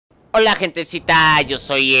Hola gentecita, yo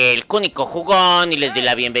soy el único jugón y les doy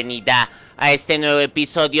la bienvenida a este nuevo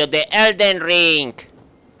episodio de Elden Ring.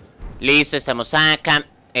 Listo, estamos acá,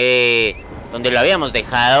 donde lo habíamos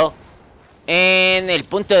dejado, en el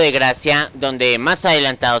punto de Gracia, donde más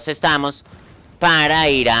adelantados estamos para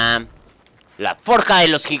ir a la forja de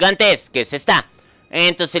los gigantes, que es esta.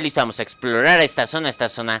 Entonces listo, vamos a explorar esta zona.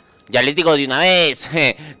 Ya les digo de una vez,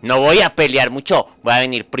 no voy a pelear mucho, voy a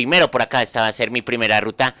venir primero por acá. Esta va a ser mi primera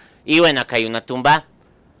ruta. Y bueno, acá hay una tumba.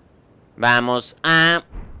 Vamos a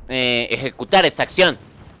ejecutar esta acción.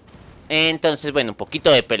 Entonces, bueno, un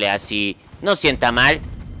poquito de pelea si no sienta mal.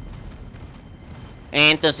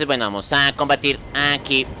 Entonces, bueno, vamos a combatir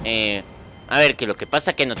aquí. A ver, que lo que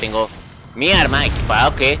pasa es que no tengo mi arma equipada,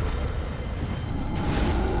 ¿ok?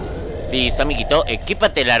 Listo, amiguito,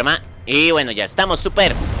 equípate el arma. Y bueno, ya estamos,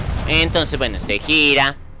 súper. Entonces, bueno, este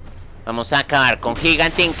gira. Vamos a acabar con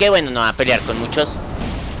Gigantín, que bueno, no va a pelear con muchos.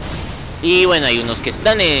 Y bueno, hay unos que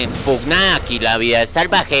están en pugna. Aquí la vida es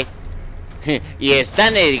salvaje. Y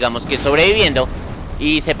están, digamos que sobreviviendo.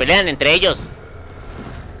 Y se pelean entre ellos.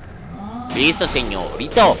 Listo,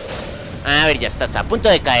 señorito. A ver, ya estás a punto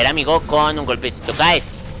de caer, amigo. Con un golpecito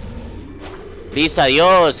caes. Listo,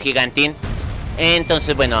 adiós, Gigantín.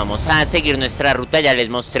 Entonces, bueno, vamos a seguir nuestra ruta. Ya les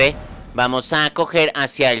mostré. Vamos a coger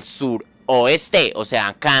hacia el suroeste. O sea,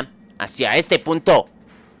 acá, hacia este punto,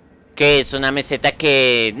 que es una meseta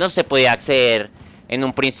que no se podía acceder en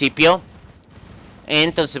un principio.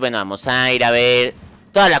 Entonces, bueno, vamos a ir a ver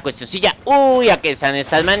toda la cuestioncilla. Uy, aquí están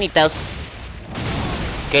estas manitas,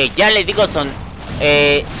 que ya les digo, son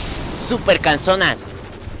súper cansonas.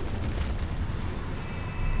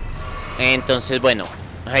 Entonces, bueno,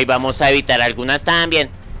 ahí vamos a evitar algunas también.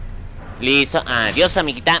 Listo, adiós,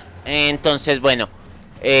 amiguita. Entonces, bueno,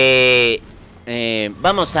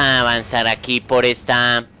 vamos a avanzar aquí por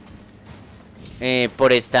esta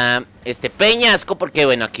este peñasco, porque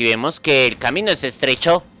bueno, aquí vemos que el camino es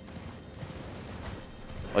estrecho.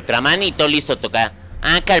 Otra manito, listo, toca.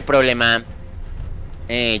 Acá el problema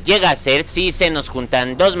llega a ser si se nos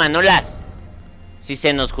juntan dos manolas. Si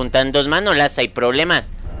se nos juntan dos manolas hay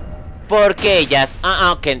problemas, porque ellas...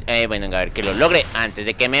 bueno, a ver que lo logre antes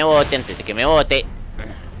de que me bote.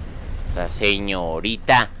 Esta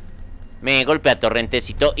señorita me golpea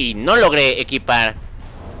torrentecito y no logré equipar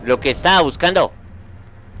lo que estaba buscando.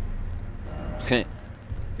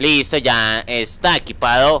 Listo, ya está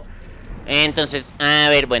equipado. Entonces, a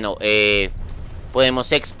ver, bueno,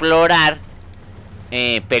 podemos explorar,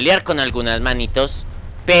 pelear con algunas manitos.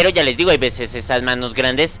 Pero ya les digo, hay veces esas manos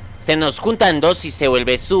grandes se nos juntan dos y se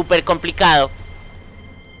vuelve súper complicado.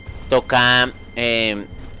 Toca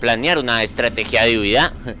planear una estrategia de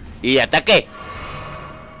huida y de ataque.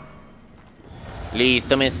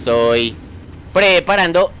 Listo, me estoy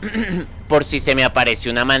preparando por si se me aparece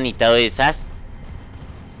una manita de esas.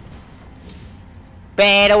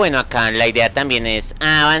 Pero bueno, acá la idea también es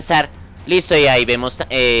avanzar. Listo, y ahí vemos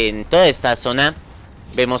en toda esta zona,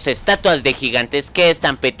 vemos estatuas de gigantes que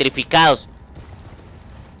están petrificados.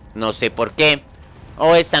 No sé por qué.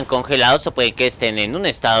 O están congelados, o puede que estén en un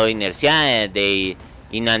estado de inercia, de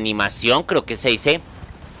inanimación, creo que se dice.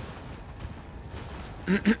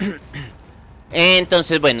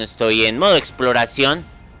 Entonces, bueno, estoy en modo exploración,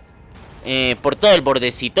 por todo el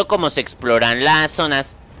bordecito, como se exploran las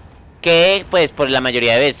zonas, que pues por la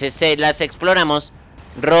mayoría de veces las exploramos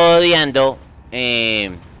rodeando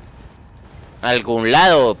algún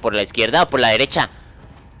lado, por la izquierda o por la derecha.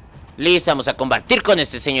 Listo, vamos a combatir con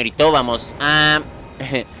este señorito. Vamos a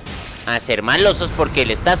ser malosos porque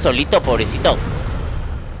él está solito, pobrecito.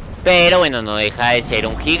 Pero bueno, no deja de ser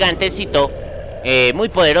un gigantecito muy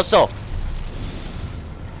poderoso.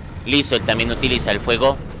 Listo, él también utiliza el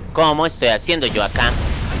fuego, como estoy haciendo yo acá.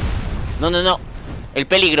 No. El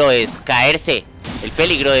peligro es caerse. El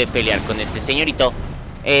peligro de pelear con este señorito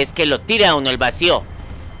es que lo tire a uno al vacío.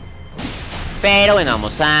 Pero bueno,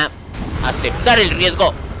 vamos a aceptar el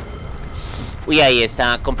riesgo. Uy, ahí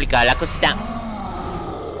está complicada la cosita.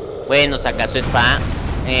 Bueno, saca su espada.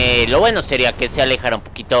 Lo bueno sería que se alejara un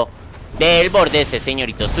poquito del borde de este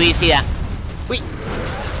señorito suicida. Uy.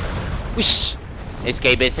 Es que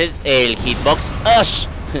hay veces el hitbox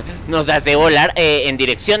nos hace volar en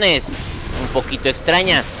direcciones un poquito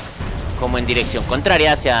extrañas, como en dirección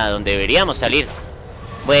contraria hacia donde deberíamos salir.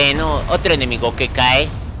 Bueno, otro enemigo que cae.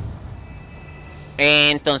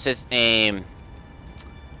 Entonces,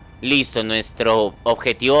 listo, nuestro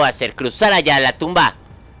objetivo va a ser cruzar allá la tumba.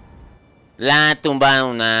 La tumba,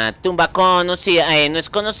 una tumba conocida, no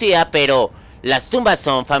es conocida, pero las tumbas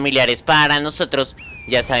son familiares para nosotros.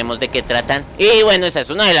 Ya sabemos de qué tratan. Y bueno, esa es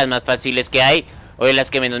una de las más fáciles que hay, o de las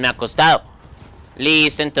que menos me ha costado.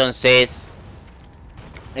 Listo, entonces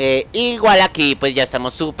igual aquí pues ya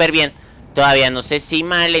estamos súper bien. Todavía no sé si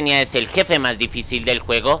Malenia es el jefe más difícil del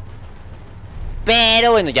juego,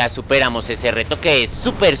 pero bueno, ya superamos ese reto que es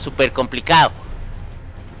súper complicado.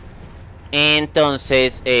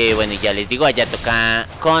 Entonces, bueno, ya les digo, allá toca,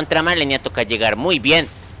 contra Malenia toca llegar muy bien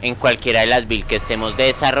en cualquiera de las builds que estemos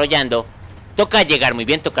desarrollando. Toca llegar muy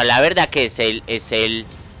bien, toca, la verdad que es el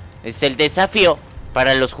desafío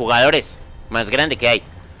para los jugadores más grande que hay.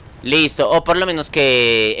 Listo, o por lo menos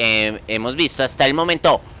que hemos visto hasta el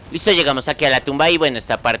momento. Listo, llegamos aquí a la tumba y bueno,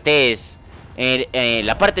 esta parte es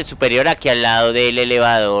la parte superior, aquí al lado del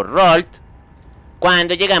elevador Rolt.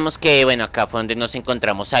 Cuando llegamos, que bueno, acá fue donde nos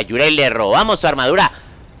encontramos a Yura y le robamos su armadura.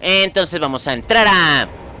 Entonces vamos a entrar a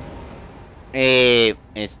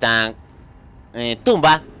esta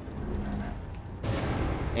tumba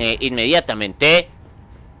inmediatamente.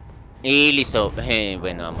 Y listo,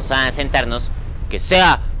 bueno, vamos a sentarnos. Que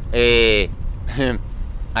sea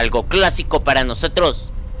algo clásico para nosotros.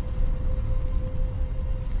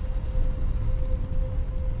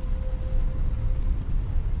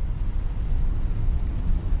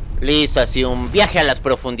 Listo, ha sido un viaje a las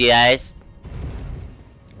profundidades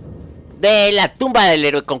de la tumba del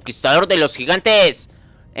héroe conquistador de los gigantes.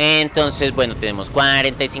 Entonces, bueno, tenemos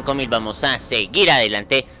 45.000, vamos a seguir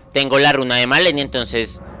adelante. Tengo la runa de Malenia,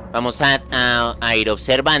 entonces vamos a ir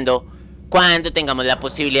observando cuando tengamos la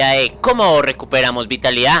posibilidad de cómo recuperamos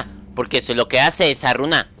vitalidad, porque eso es lo que hace esa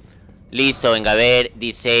runa. Listo, venga a ver,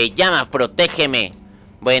 dice llama, protégeme.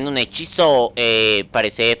 Bueno, un hechizo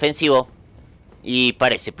parece defensivo y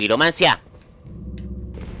parece piromancia.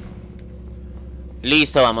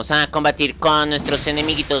 Listo, vamos a combatir con nuestros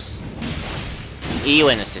enemiguitos. Y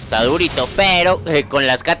bueno, este está durito, pero con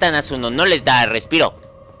las katanas uno no les da respiro.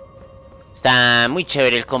 Está muy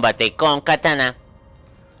chévere el combate con katana.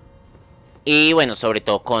 Y bueno, sobre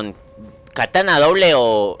todo con katana doble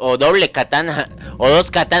o doble katana, o dos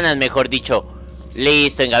katanas mejor dicho.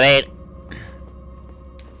 Listo, venga a ver.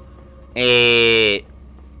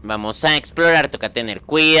 Vamos a explorar, toca tener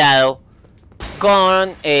cuidado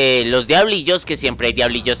con los diablillos, que siempre hay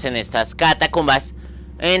diablillos en estas catacumbas.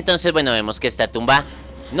 Entonces, bueno, vemos que esta tumba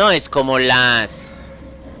no es como las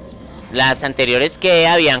anteriores, que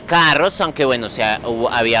habían carros, aunque bueno, o sea,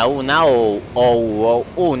 había una o hubo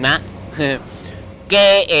una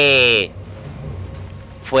que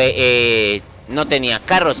no tenía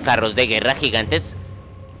carros de guerra gigantes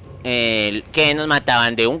que nos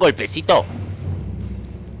mataban de un golpecito.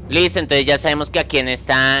 Listo, entonces ya sabemos que aquí en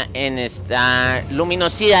esta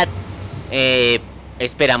luminosidad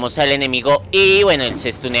esperamos al enemigo y bueno, él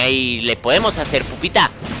se stunea y le podemos hacer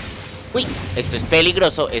pupita. Uy, esto es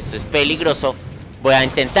peligroso, esto es peligroso. Voy a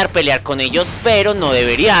intentar pelear con ellos, pero no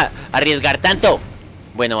debería arriesgar tanto.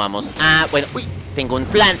 Bueno, vamos a... Bueno, uy, tengo un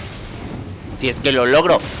plan. Si es que lo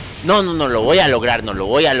logro. No lo voy a lograr, no lo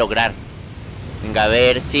voy a lograr. Venga, a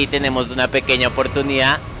ver si tenemos una pequeña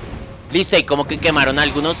oportunidad. Listo, y como que quemaron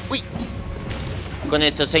algunos. Uy, con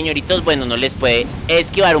estos señoritos, bueno, no les puede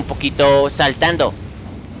esquivar un poquito saltando.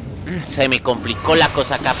 Se me complicó la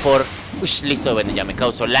cosa acá por... Uy, listo, bueno, ya me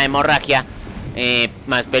causó la hemorragia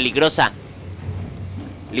más peligrosa.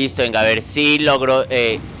 Listo, venga, a ver si logro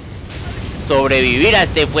sobrevivir a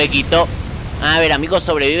este fueguito. A ver, amigos,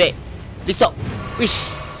 sobrevive. Listo. Uy,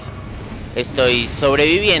 estoy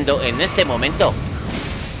sobreviviendo en este momento.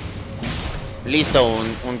 Listo,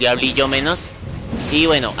 un diablillo menos. Y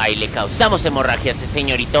bueno, ahí le causamos hemorragia a ese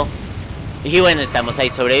señorito. Y bueno, estamos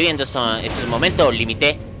ahí sobreviviendo. Es un momento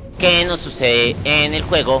límite que nos sucede en el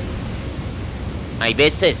juego. Hay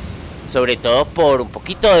veces, sobre todo por un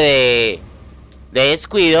poquito de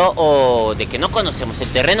descuido o de que no conocemos el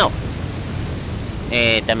terreno.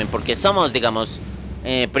 También porque somos, digamos,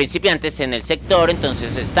 principiantes en el sector.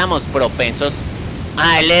 Entonces estamos propensos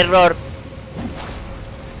al error.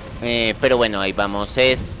 Pero bueno, ahí vamos.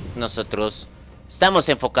 Nosotros estamos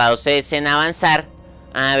enfocados en avanzar.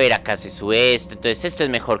 A ver, acá se sube esto. Entonces esto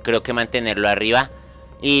es mejor, creo, que mantenerlo arriba.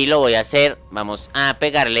 Y lo voy a hacer. Vamos a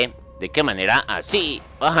pegarle. ¿De qué manera? Así.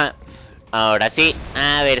 Ajá. Ahora sí.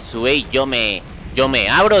 A ver, sube y yo me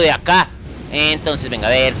abro de acá. Entonces, venga,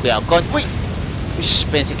 a ver, cuidado con... ¡Uy! Ush,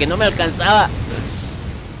 pensé que no me alcanzaba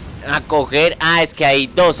a coger. Ah, es que hay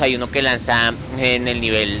dos. Hay uno que lanza en el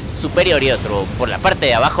nivel superior y otro por la parte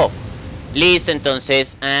de abajo. Listo,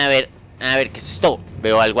 entonces, a ver, ¿qué es esto?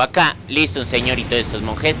 Veo algo acá. Listo, un señorito de estos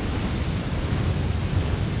monjes.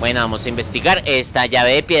 Bueno, vamos a investigar esta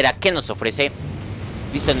llave de piedra que nos ofrece.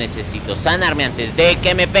 Listo, necesito sanarme antes de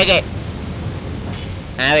que me pegue.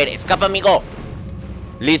 A ver, escapa, amigo.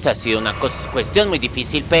 Listo, ha sido una cuestión muy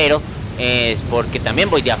difícil, pero es porque también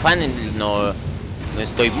voy de afán. no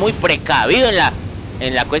estoy muy precavido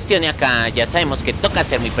en la cuestión. Y acá ya sabemos que toca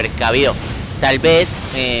ser muy precavido. Tal vez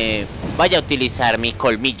vaya a utilizar mi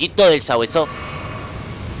colmillito del sabueso.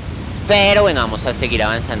 Pero bueno, vamos a seguir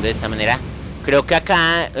avanzando de esta manera. Creo que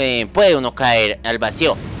acá puede uno caer al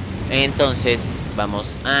vacío. Entonces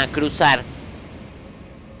vamos a cruzar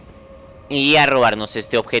y a robarnos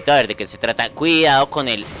este objeto. A ver de qué se trata. Cuidado con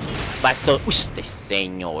el bastón. Uy, este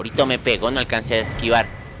señorito me pegó, no alcancé a esquivar.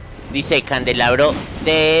 Dice candelabro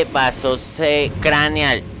de vasos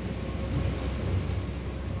craneal.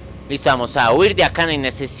 Listo, vamos a huir de acá. No hay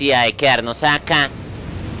necesidad de quedarnos acá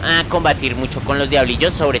a combatir mucho con los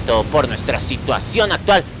diablillos, sobre todo por nuestra situación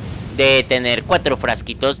actual de tener 4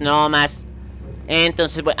 frasquitos no más.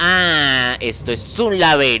 Entonces, esto es un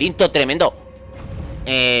laberinto tremendo.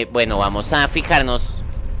 Bueno, vamos a fijarnos.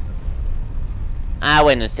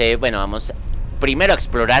 Bueno, vamos primero a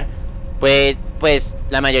explorar. Pues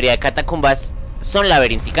la mayoría de catacumbas son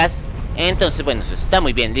laberínticas. Entonces, bueno, eso está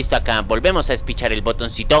muy bien. Listo, acá volvemos a espichar el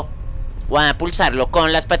botoncito o a pulsarlo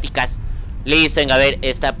con las paticas. Listo, venga, a ver,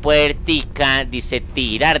 esta puertica dice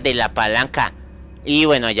tirar de la palanca. Y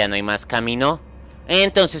bueno, allá no hay más camino.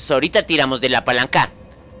 Entonces ahorita tiramos de la palanca.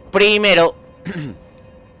 Primero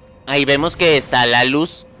ahí vemos que está la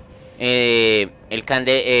luz,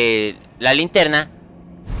 la linterna.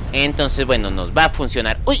 Entonces bueno, nos va a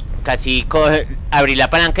funcionar. Uy, casi abrí la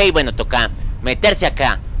palanca. Y bueno, toca meterse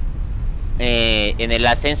acá en el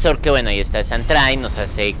ascensor, que bueno, ahí está esa entrada y nos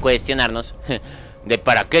hace cuestionarnos de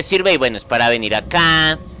para qué sirve. Y bueno, es para venir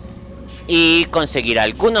acá y conseguir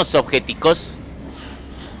algunos objeticos.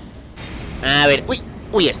 A ver,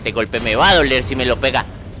 uy, este golpe me va a doler si me lo pega.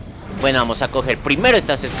 Bueno, vamos a coger primero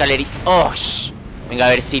estas escaleritas. ¡Oh! Venga, a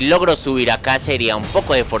ver si logro subir acá. Sería un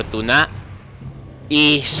poco de fortuna.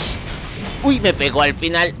 Y... uy, me pegó al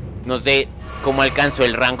final. No sé cómo alcanzó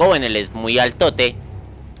el rango. Bueno, él es muy altote.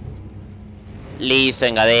 Listo,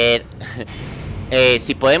 venga, a ver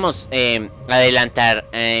si podemos adelantar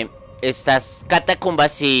estas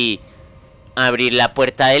catacumbas y abrir la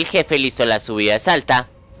puerta del jefe. Listo, la subida es alta.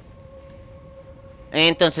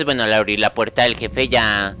 Entonces, bueno, al abrir la puerta del jefe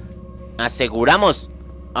ya aseguramos.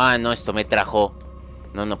 No, esto me trajo.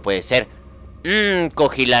 No puede ser.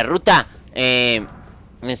 Cogí la ruta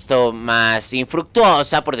esto más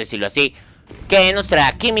infructuosa, por decirlo así, que nos trae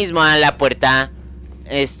aquí mismo a la puerta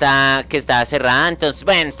esta que estaba cerrada. Entonces,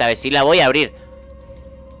 bueno, esta vez sí la voy a abrir.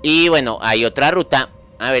 Y bueno, hay otra ruta.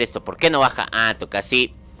 A ver, esto, ¿por qué no baja? Toca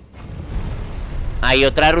así. Hay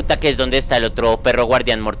otra ruta que es donde está el otro perro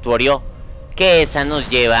guardián mortuorio, que esa nos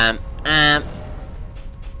lleva a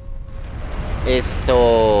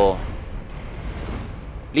esto.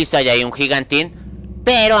 Listo, allá hay un gigantín,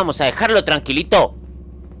 pero vamos a dejarlo tranquilito.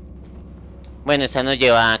 Bueno, esa nos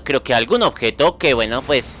lleva, creo que a algún objeto, que bueno,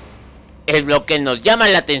 pues es lo que nos llama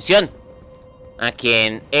la atención aquí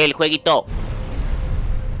en el jueguito.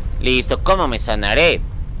 Listo, ¿cómo me sanaré?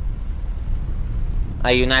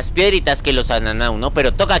 Hay unas piedritas que lo sanan a uno,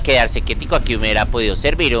 pero toca quedarse quietico. Aquí me hubiera podido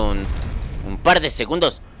servir un par de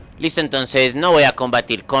segundos. Listo, entonces no voy a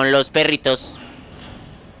combatir con los perritos.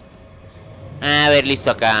 A ver,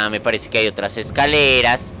 listo, acá me parece que hay otras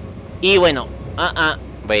escaleras. Y bueno,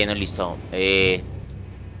 bueno, listo.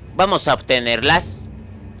 Vamos a obtenerlas.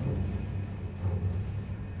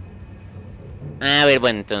 A ver,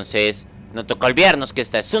 bueno, entonces no toca olvidarnos que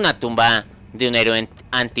esta es una tumba de un héroe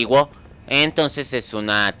antiguo. Entonces es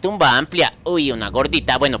una tumba amplia. Uy, una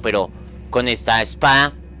gordita. Bueno, pero con esta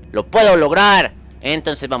espada lo puedo lograr.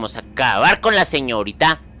 Entonces vamos a acabar con la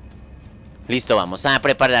señorita. Listo, vamos a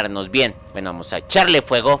prepararnos bien. Bueno, vamos a echarle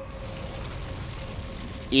fuego.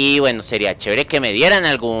 Y bueno, sería chévere que me dieran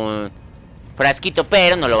algún frasquito,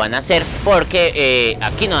 pero no lo van a hacer porque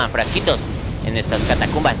aquí no dan frasquitos en estas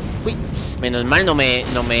catacumbas. Uy, menos mal no me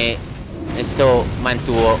esto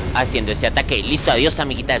mantuvo haciendo ese ataque. Listo, adiós,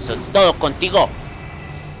 amiguita, eso es todo contigo.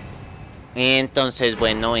 Entonces,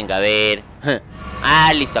 bueno, venga a ver.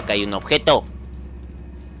 Listo, acá hay un objeto.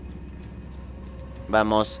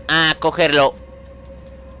 Vamos a cogerlo.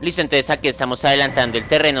 Listo, entonces aquí estamos adelantando el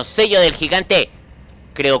terreno. Sello del gigante.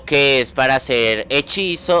 Creo que es para hacer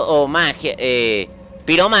hechizo o magia,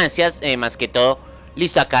 piromancias, más que todo.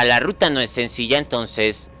 Listo, acá la ruta no es sencilla,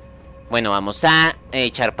 entonces bueno, vamos a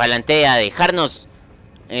echar para adelante, a dejarnos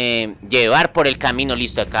llevar por el camino.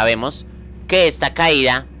 Listo, acá vemos que esta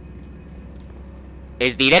caída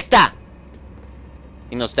es directa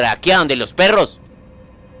y nos trae aquí a donde los perros.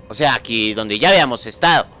 O sea, aquí donde ya habíamos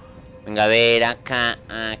estado. Venga, a ver, acá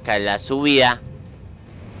la subida.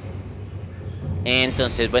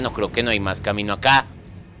 Entonces, bueno, creo que no hay más camino acá,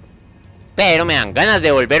 pero me dan ganas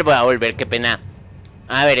de volver, voy a volver, qué pena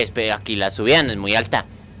A ver, espera, aquí la subida no es muy alta.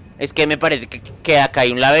 Es que me parece que acá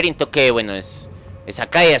hay un laberinto que, bueno, esa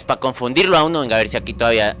caída es para confundirlo a uno. Venga, a ver si aquí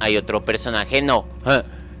todavía hay otro personaje. No.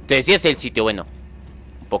 Entonces sí es el sitio, bueno.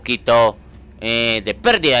 Un poquito de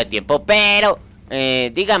pérdida de tiempo, pero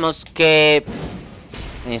digamos que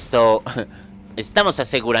esto estamos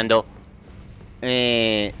asegurando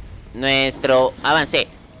nuestro avance.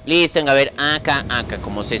 Listo, venga, a ver, acá,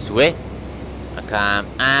 ¿cómo se sube? Acá,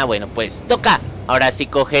 bueno, pues toca ahora sí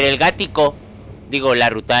coger el gático. Digo, la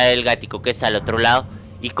ruta del gático que está al otro lado.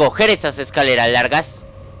 Y coger esas escaleras largas.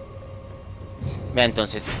 Vea,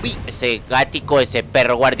 entonces, uy, ese gático, ese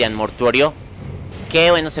perro guardián mortuorio.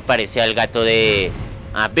 Que bueno, se parece al gato de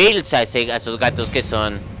Bills, a esos gatos que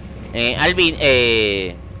son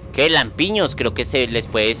 ¿qué? Lampiños, creo que se les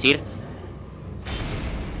puede decir.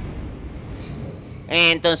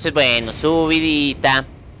 Entonces, bueno, subidita.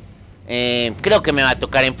 Creo que me va a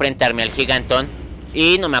tocar enfrentarme al gigantón.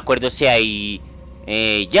 Y no me acuerdo si ahí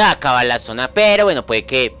ya acaba la zona, pero bueno, puede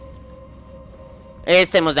que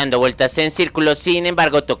estemos dando vueltas en círculos. Sin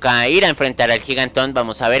embargo, toca ir a enfrentar al gigantón.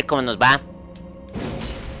 Vamos a ver cómo nos va.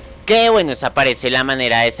 Que bueno, esa parece la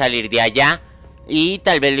manera de salir de allá. Y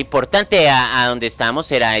tal vez lo importante a donde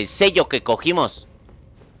estamos era el sello que cogimos.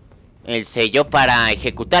 El sello para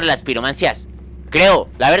ejecutar las piromancias. Creo,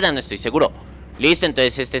 la verdad no estoy seguro. Listo,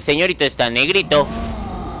 entonces este señorito está negrito.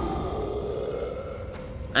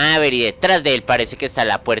 A ver, y detrás de él parece que está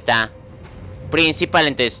la puerta principal.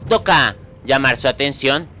 Entonces toca llamar su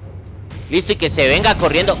atención. Listo, y que se venga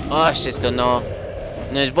corriendo. Esto no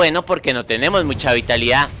es bueno porque no tenemos mucha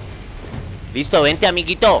vitalidad. Listo, vente,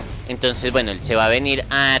 amiguito. Entonces, bueno, él se va a venir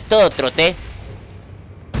a todo trote.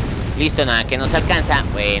 Listo, nada que nos alcanza.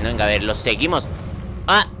 Bueno, venga, a ver, los seguimos.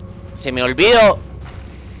 Se me olvidó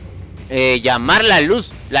llamar la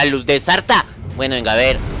luz de Sarta. Bueno, venga, a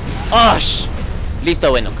ver. Listo,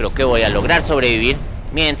 bueno, creo que voy a lograr sobrevivir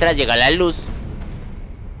mientras llega la luz.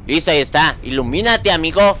 Listo, ahí está. Ilumínate,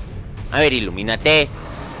 amigo. A ver, ilumínate.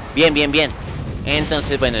 Bien, bien, bien.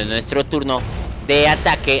 Entonces, bueno, es nuestro turno de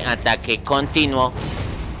ataque continuo.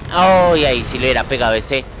 Y ahí sí le hubiera pegado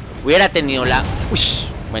ese. Hubiera tenido la...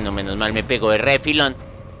 Bueno, menos mal me pegó de refilón.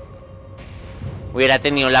 Hubiera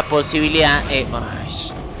tenido la posibilidad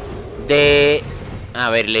de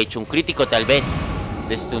haberle hecho un crítico, tal vez.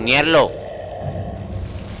 De stunearlo.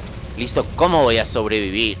 Listo, ¿cómo voy a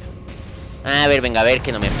sobrevivir? A ver, venga, a ver,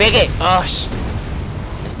 que no me pegue.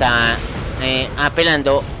 Está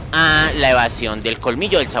apelando a la evasión del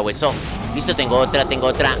colmillo del sabueso. Listo, tengo otra.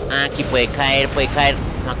 Aquí puede caer.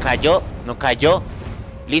 No cayó.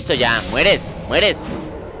 Listo, ya, mueres.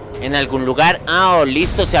 En algún lugar.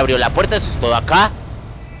 Listo, se abrió la puerta, eso es todo acá.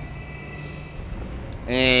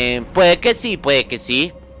 Puede que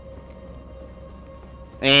sí.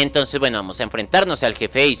 Entonces, bueno, vamos a enfrentarnos al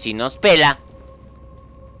jefe. Y si nos pela,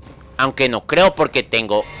 aunque no creo, porque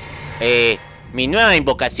tengo mi nueva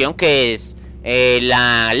invocación, que es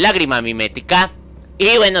la lágrima mimética.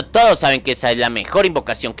 Y bueno, todos saben que esa es la mejor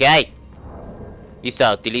invocación que hay. Listo,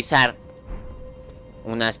 a utilizar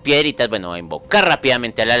unas piedritas. Bueno, a invocar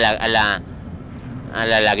rápidamente a la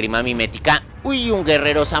lágrima mimética. Uy, un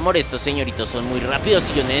guerrero Samor. Estos señoritos son muy rápidos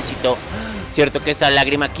y yo necesito... Cierto que esa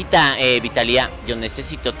lágrima quita vitalidad. Yo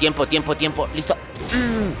necesito tiempo. Listo.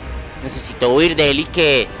 Necesito huir de él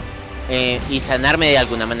y sanarme de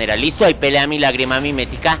alguna manera. Listo, ahí pelea mi lágrima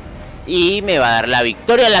mimética. Y me va a dar la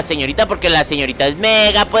victoria a la señorita, porque la señorita es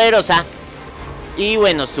mega poderosa. Y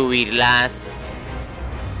bueno, subir las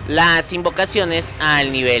invocaciones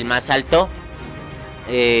al nivel más alto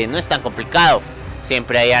no es tan complicado.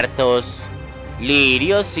 Siempre hay hartos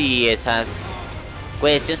lirios y esas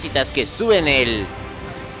cuestioncitas que suben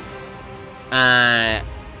a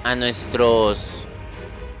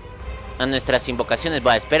nuestras invocaciones.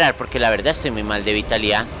 Voy a esperar porque la verdad estoy muy mal de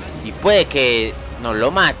vitalidad. Y puede que no lo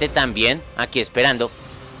mate también. Aquí esperando.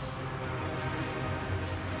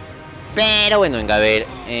 Pero bueno, venga, a ver.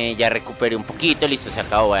 Ya recuperé un poquito. Listo, se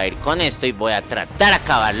acabó. Voy a ir con esto y voy a tratar de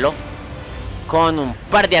acabarlo con un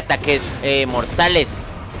par de ataques mortales.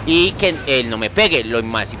 Y que él no me pegue. Lo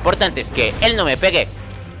más importante es que él no me pegue.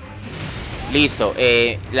 Listo,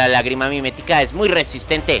 la lágrima mimética es muy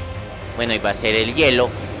resistente. Bueno, y va a ser el hielo.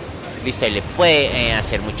 Listo, él le puede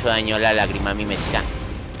hacer mucho daño a la lágrima mimética.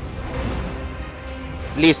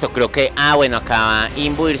 Listo, creo que... bueno, acaba de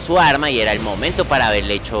imbuir su arma y era el momento para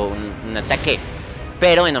haberle hecho un ataque.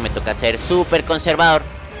 Pero bueno, me toca ser súper conservador.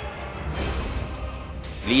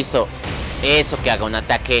 Listo. Eso, que haga un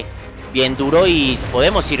ataque bien duro y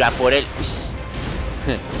podemos ir a por él.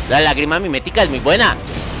 La lágrima mimética es muy buena.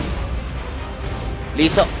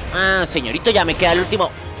 Listo. Señorito, ya me queda el último.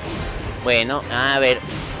 Bueno, a ver.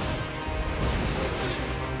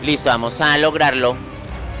 Listo, vamos a lograrlo.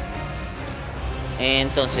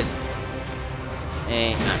 Entonces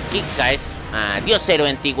aquí caes. Adiós, héroe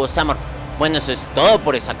antiguo Samor. Bueno, eso es todo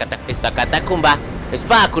por esta catacumba.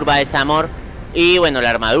 Espada curva de Samor. Y bueno, la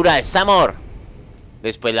armadura de Samor.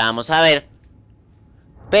 Después la vamos a ver.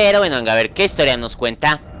 Pero bueno, venga a ver qué historia nos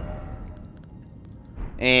cuenta.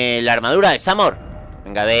 La armadura de Samor.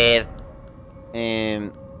 Venga a ver.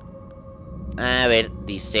 A ver,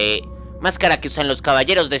 dice: máscara que usan los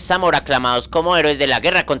caballeros de Samor, aclamados como héroes de la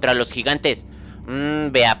guerra contra los gigantes.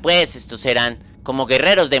 Vea pues, estos eran como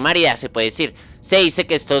guerreros de María, se puede decir. Se dice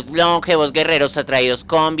que estos longevos guerreros, atraídos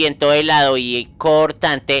con viento helado y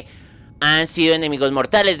cortante, han sido enemigos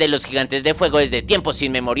mortales de los gigantes de fuego desde tiempos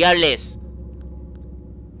inmemoriales.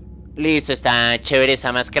 Listo, está chévere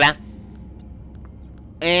esa máscara.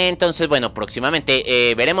 Entonces, bueno,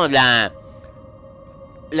 próximamente veremos la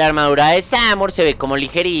armadura de Samor. Se ve como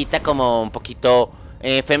ligerita, como un poquito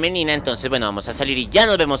femenina. Entonces, bueno, vamos a salir y ya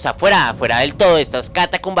nos vemos afuera del todo de estas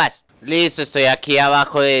catacumbas. Listo, estoy aquí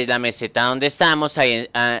abajo de la meseta donde estamos, ahí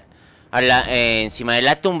encima de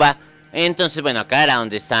la tumba. Entonces, bueno, acá era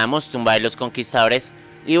donde estábamos, tumba de los conquistadores.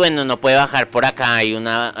 Y bueno, no puede bajar por acá, hay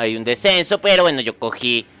un descenso. Pero bueno, yo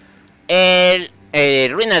cogí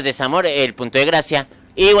ruinas de Samor, el punto de Gracia.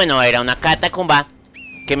 Y bueno, era una catacumba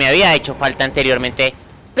que me había hecho falta anteriormente.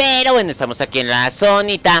 Pero bueno, estamos aquí en la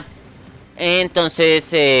zonita.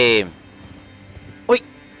 Entonces,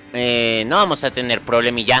 no vamos a tener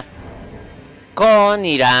problemilla con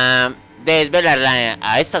ir a desvelarla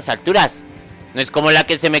a estas alturas. No es como la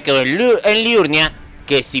que se me quedó en Liurnia,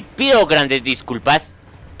 que sí pido grandes disculpas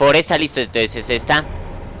por esa lista. Entonces es esta.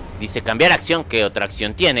 Dice cambiar acción. ¿Qué otra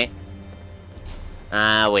acción tiene?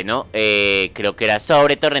 Bueno, creo que era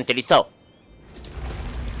sobre torrente. Listo.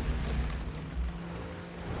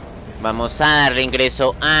 Vamos a darle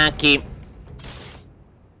ingreso aquí.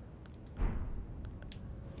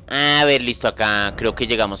 A ver, listo, acá creo que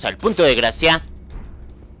llegamos al punto de Gracia.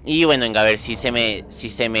 Y bueno, venga, a ver si se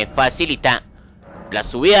me facilita la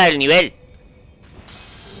subida del nivel.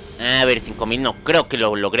 A ver, 5000 no creo que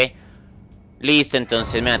lo logré. Listo,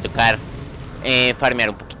 entonces me va a tocar farmear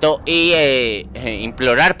un poquito y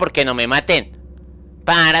implorar porque no me maten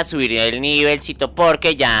para subir el nivelcito,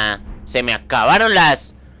 porque ya se me acabaron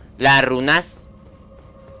las runas.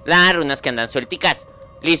 Las runas que andan suelticas.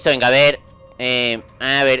 Listo, venga, a ver.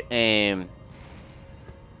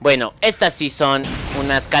 Bueno, estas sí son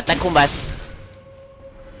unas catacumbas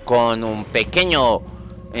con un pequeño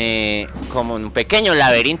como un pequeño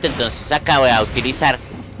laberinto. Entonces acá voy a utilizar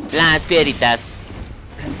las piedritas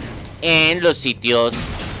en los sitios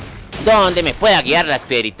donde me pueda guiar, las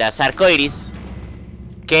piedritas arcoiris,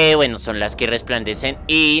 que bueno, son las que resplandecen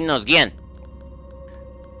y nos guían.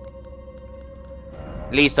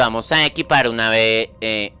 Listo, vamos a equipar una vez.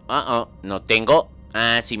 No tengo.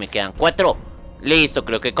 Sí, me quedan 4. Listo,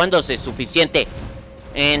 creo que con 2 es suficiente.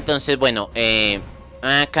 Entonces, bueno,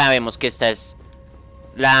 acá vemos que esta es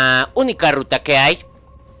la única ruta que hay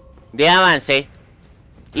de avance.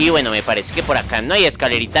 Y bueno, me parece que por acá no hay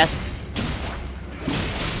escaleritas.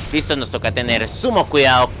 Listo, nos toca tener sumo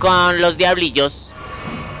cuidado con los diablillos,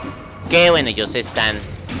 que bueno, ellos están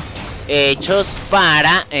hechos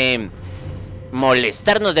para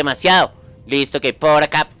molestarnos demasiado. Listo, que por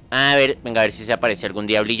acá. A ver, venga, a ver si se aparece algún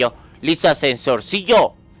diablillo. Listo,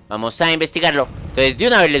 ascensorcillo. Vamos a investigarlo. Entonces, de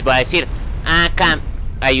una vez les voy a decir: acá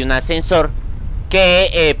hay un ascensor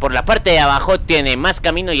que por la parte de abajo tiene más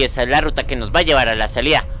camino, y esa es la ruta que nos va a llevar a la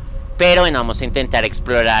salida. Pero bueno, vamos a intentar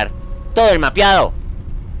explorar todo el mapeado.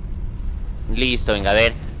 Listo, venga, a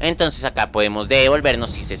ver. Entonces acá podemos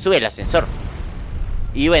devolvernos si se sube el ascensor.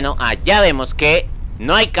 Y bueno, allá vemos que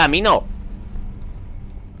no hay camino,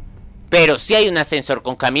 pero sí hay un ascensor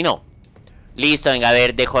con camino. Listo, venga, a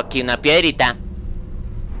ver, dejo aquí una piedrita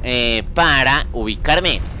para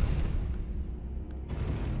ubicarme.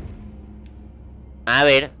 A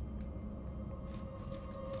ver.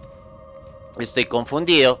 Estoy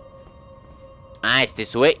confundido. Este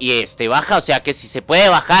sube y este baja, o sea que sí se puede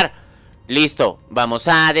bajar. Listo, vamos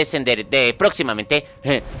a descender próximamente.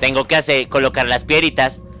 Tengo que colocar las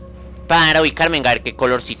piedritas para ubicarme. A ver qué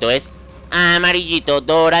colorcito es. Amarillito,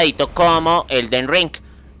 doradito, como el Elden Ring.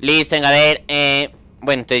 Listo, venga, a ver.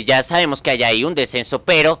 Bueno, entonces ya sabemos que allá hay un descenso,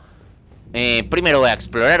 pero primero voy a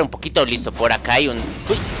explorar un poquito. Listo, por acá hay un...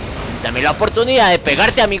 Uy, dame la oportunidad de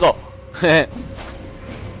pegarte, amigo.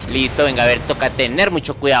 Listo, venga, a ver, toca tener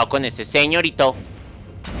mucho cuidado con ese señorito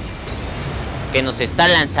que nos está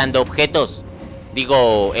lanzando objetos.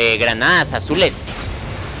 Digo, granadas azules.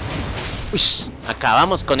 Uy,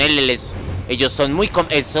 acabamos con él. Ellos son muy...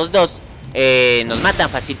 Estos dos nos matan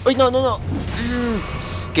fácil. ¡Uy, no, no, no!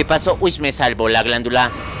 ¿Qué pasó? Uy, me salvó la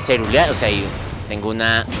glándula cerúlea. O sea, yo tengo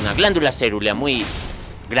una glándula cerúlea muy...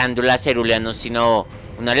 Glándula cerúlea, no, sino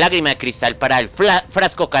una lágrima de cristal para el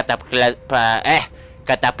frasco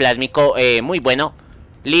cataplásmico. Muy bueno.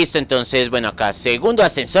 Listo, entonces, bueno, acá segundo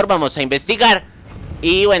ascensor, vamos a investigar.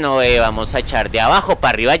 Y bueno, vamos a echar de abajo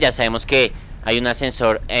para arriba. Ya sabemos que hay un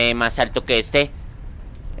ascensor más alto que este,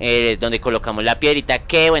 donde colocamos la piedrita,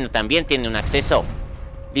 que bueno, también tiene un acceso.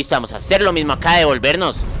 Listo, vamos a hacer lo mismo acá,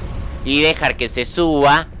 devolvernos y dejar que este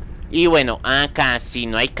suba. Y bueno, acá sí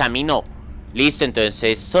no hay camino. Listo,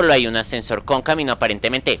 entonces solo hay un ascensor con camino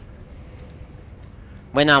aparentemente.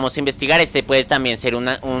 Bueno, vamos a investigar. Este puede también ser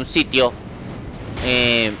un sitio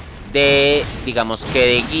digamos que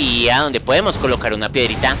de guía, donde podemos colocar una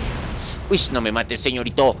piedrita. Uy, no me mates,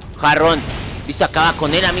 señorito jarrón. Listo, acaba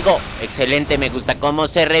con él, amigo. Excelente, me gusta cómo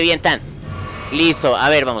se revientan. Listo, a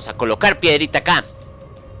ver, vamos a colocar piedrita acá,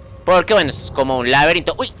 porque bueno, esto es como un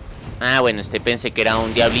laberinto. Uy, bueno, este pensé que era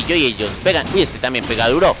un diablillo y ellos pegan. Uy, este también pega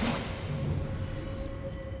duro.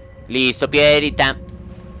 Listo, piedrita.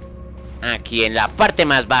 Aquí en la parte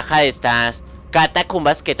más baja de estas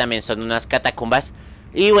catacumbas, que también son unas catacumbas.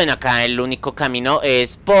 Y bueno, acá el único camino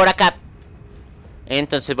es por acá.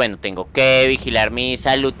 Entonces, bueno, tengo que vigilar mi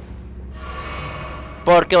salud,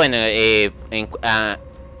 porque bueno, en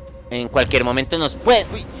cualquier momento nos puede...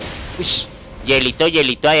 Uy, uy, hielito,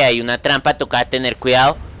 hielito, ahí hay una trampa, toca tener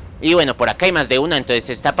cuidado. Y bueno, por acá hay más de una, entonces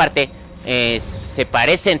esta parte se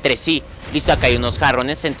parece entre sí. Listo, acá hay unos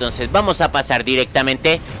jarrones, entonces vamos a pasar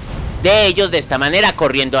directamente de ellos de esta manera,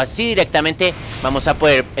 corriendo así directamente. Vamos a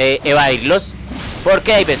poder evadirlos,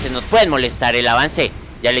 porque hay veces nos pueden molestar el avance,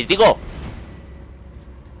 ya les digo.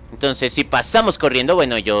 Entonces si pasamos corriendo,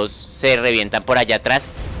 bueno, ellos se revientan por allá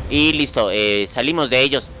atrás. Y listo, salimos de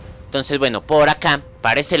ellos. Entonces bueno, por acá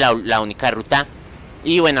parece la única ruta.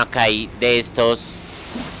 Y bueno, acá hay de estas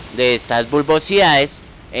bulbosidades,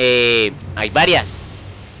 hay varias,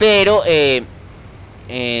 pero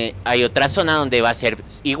hay otra zona donde va a ser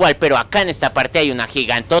igual, pero acá en esta parte hay una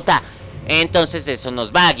gigantota. Entonces eso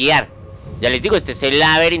nos va a guiar. Ya les digo, este es el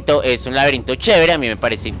laberinto. Es un laberinto chévere, a mí me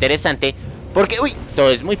parece interesante, porque, uy, todo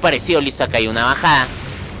es muy parecido. Listo, acá hay una bajada.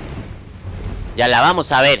 Ya la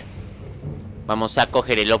vamos a ver. Vamos a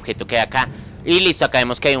coger el objeto que hay acá. Y listo, acá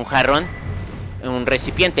vemos que hay un jarrón, un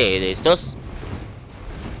recipiente de estos,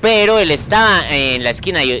 pero él estaba en la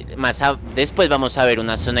esquina. Y después vamos a ver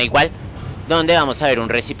una zona igual, donde vamos a ver un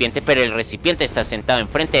recipiente, pero el recipiente está sentado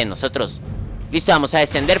enfrente de nosotros. Listo, vamos a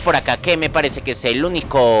descender por acá, que me parece que es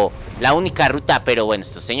la única ruta. Pero bueno,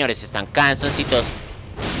 estos señores están cansoncitos.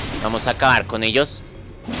 Vamos a acabar con ellos.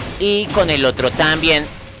 Y con el otro también,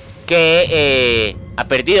 que ha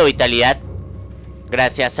perdido vitalidad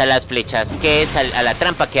gracias a las flechas, que es a la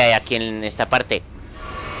trampa que hay aquí en esta parte.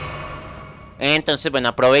 Entonces bueno,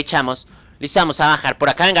 aprovechamos. Listo, vamos a bajar por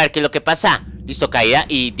acá, venga, a ver qué es lo que pasa. Listo, caída,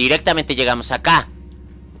 y directamente llegamos acá.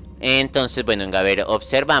 Entonces bueno, venga, a ver,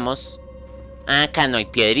 observamos. Acá no hay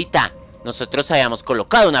piedrita. Nosotros habíamos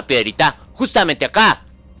colocado una piedrita justamente acá,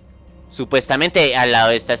 supuestamente al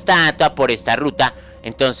lado de esta estatua, por esta ruta.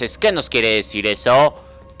 Entonces, ¿qué nos quiere decir eso?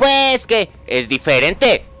 Pues que es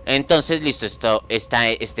diferente. Entonces, listo,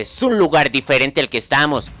 este es un lugar diferente al que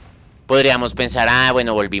estábamos. Podríamos pensar,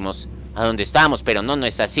 bueno, volvimos a donde estábamos, pero no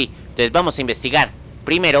es así. Entonces vamos a investigar.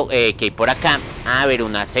 Primero, que hay por acá. A ver,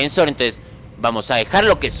 un ascensor. Entonces vamos a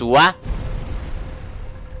dejarlo que suba.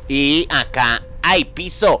 Y acá hay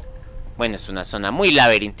piso. Bueno, es una zona muy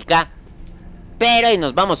laberíntica, pero ahí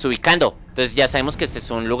nos vamos ubicando. Entonces ya sabemos que este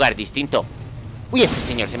es un lugar distinto. Uy, este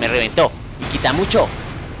señor se me reventó y quita mucho.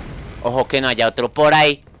 Ojo que no haya otro por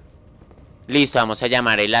ahí. Listo, vamos a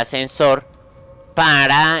llamar el ascensor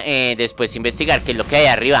para después investigar qué es lo que hay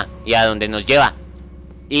arriba y a dónde nos lleva,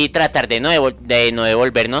 y tratar de no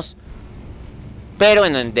devolvernos. Pero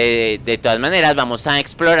bueno, de todas maneras vamos a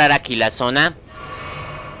explorar aquí la zona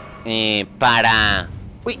para...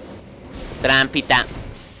 Uy, trampita.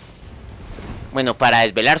 Bueno, para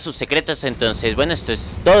desvelar sus secretos. Entonces, bueno, esto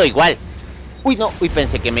es todo igual. Uy, no, uy,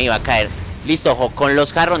 pensé que me iba a caer. Listo, ojo con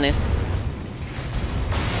los jarrones.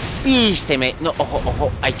 Y no,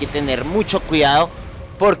 ojo, hay que tener mucho cuidado,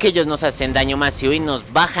 porque ellos nos hacen daño masivo y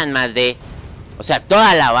nos bajan más de... O sea,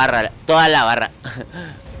 toda la barra.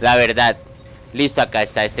 La verdad. Listo, acá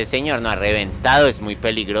está este señor, no ha reventado, es muy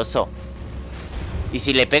peligroso. Y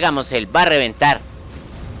si le pegamos, él va a reventar.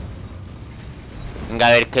 Venga,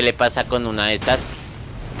 a ver qué le pasa con una de estas.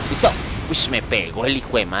 Listo. Uy, me pegó el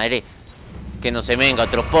hijo de madre. Que no se me venga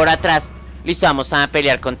otro por atrás. Listo, vamos a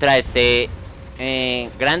pelear contra este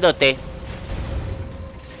grandote.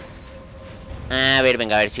 A ver,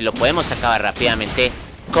 venga, a ver si lo podemos acabar rápidamente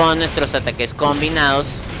con nuestros ataques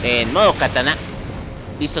combinados en modo katana.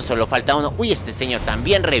 Listo, solo falta uno. Uy, este señor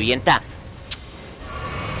también revienta.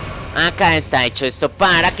 Acá está hecho esto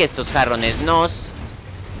para que estos jarrones nos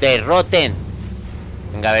derroten.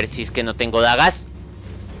 Venga, a ver si es que no tengo dagas.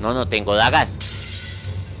 No, no tengo dagas.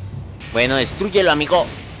 Bueno, destrúyelo, amigo.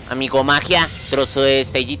 Amigo magia, trozo de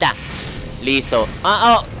estrellita. Listo.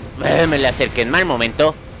 Me le acerqué en mal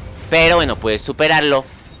momento. Pero bueno, puedes superarlo.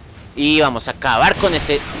 Y vamos a acabar con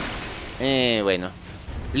este. Bueno.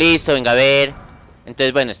 Listo, venga, a ver.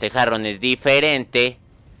 Entonces, bueno, este jarrón es diferente.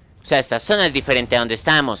 O sea, esta zona es diferente a donde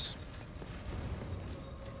estamos.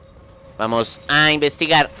 Vamos a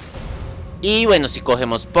investigar. Y bueno, si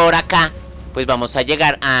cogemos por acá, pues vamos a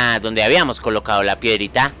llegar a donde habíamos colocado la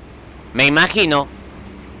piedrita. Me imagino.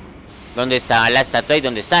 Donde estaba la estatua y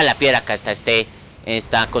donde está la piedra. Acá está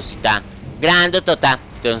esta cosita grandotota.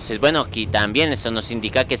 Entonces, bueno, aquí también eso nos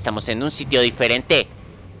indica que estamos en un sitio diferente.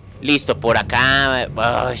 Listo, por acá.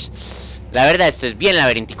 Uy, la verdad, esto es bien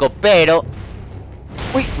laberíntico, pero...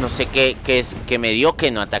 Uy, no sé qué es que me dio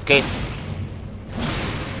que no ataqué.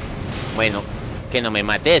 Bueno, que no me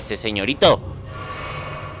mate este señorito.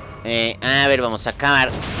 A ver, vamos a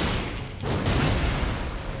acabar.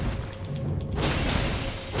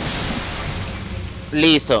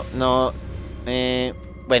 Listo, no...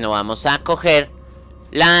 bueno, vamos a coger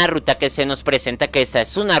la ruta que se nos presenta, que esta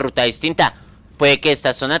es una ruta distinta. Puede que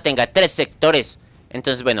esta zona tenga 3 sectores.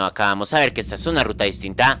 Entonces, bueno, acá vamos a ver que esta es una ruta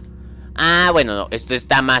distinta. Bueno, no, esto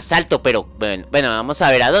está más alto, pero bueno, vamos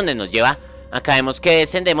a ver a dónde nos lleva. Acá vemos que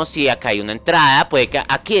descendemos y acá hay una entrada. Puede que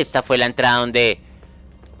aquí esta fue la entrada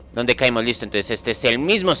donde caímos. Listo, entonces este es el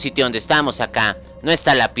mismo sitio donde estábamos. Acá no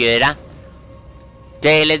está la piedra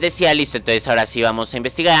que les decía. Listo, entonces ahora sí vamos a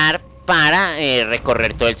investigar para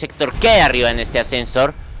recorrer todo el sector que hay arriba en este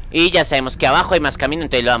ascensor. Y ya sabemos que abajo hay más camino,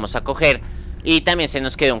 entonces lo vamos a coger. Y también se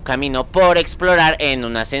nos quedó un camino por explorar en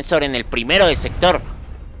un ascensor en el primero del sector.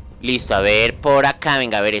 Listo, a ver, por acá,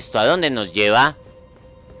 venga, a ver esto, ¿a dónde nos lleva?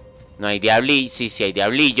 No hay diablillos, sí hay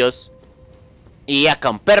diablillos. Y acá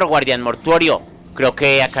un perro guardián mortuorio. Creo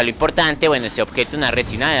que acá lo importante, bueno, ese objeto, una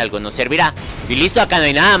resina de algo nos servirá. Y listo, acá no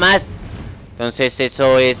hay nada más. Entonces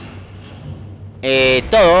eso es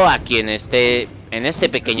todo aquí en este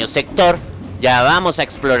pequeño sector. Ya vamos a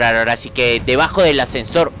explorar ahora, así que debajo del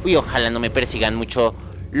ascensor. Uy, ojalá no me persigan mucho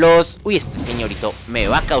los... Uy, este señorito me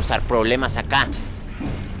va a causar problemas acá.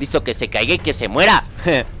 Listo, que se caiga y que se muera.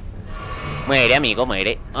 Muere, amigo,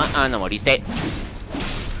 muere. No moriste.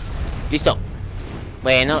 Listo.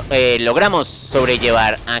 Bueno, logramos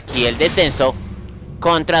sobrellevar aquí el descenso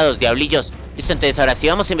contra 2 diablillos. Listo, entonces ahora sí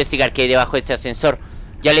vamos a investigar qué hay debajo de este ascensor.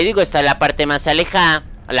 Ya le digo, esta es la parte más alejada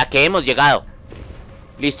a la que hemos llegado.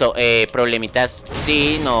 Listo, problemitas.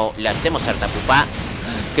 Sí, no, le hacemos harta pupa.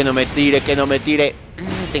 Que no me tire, que no me tire.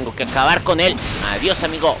 Tengo que acabar con él. Adiós,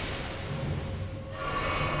 amigo.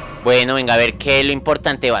 Bueno, venga, a ver qué lo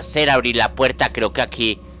importante va a ser abrir la puerta. Creo que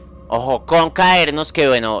aquí, ojo, con caernos, que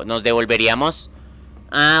bueno, nos devolveríamos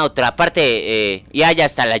a otra parte. Y allá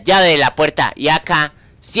está la llave de la puerta. Y acá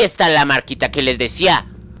sí está la marquita que les decía.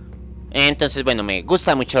 Entonces, bueno, me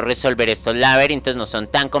gusta mucho resolver estos laberintos. No son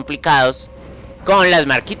tan complicados con las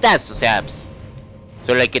marquitas. O sea,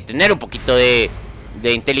 solo hay que tener un poquito de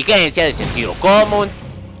inteligencia, de sentido común,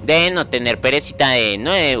 de no tener perecita, de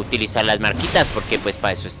no utilizar las marquitas, porque pues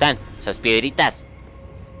para eso están esas piedritas,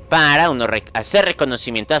 para uno hacer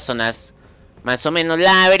reconocimiento a zonas más o menos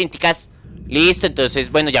laberínticas. Listo,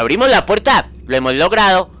 entonces, bueno, ya abrimos la puerta, lo hemos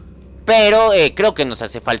logrado, pero creo que nos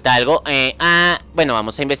hace falta algo. Bueno,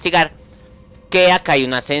 vamos a investigar que acá hay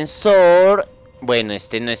un ascensor. Bueno,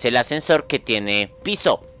 este no es el ascensor que tiene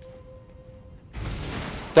piso.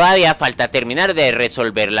 Todavía falta terminar de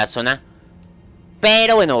resolver la zona.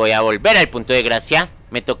 Pero bueno, voy a volver al punto de Gracia.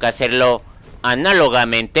 Me toca hacerlo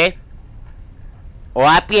análogamente, o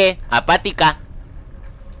a pie, apática,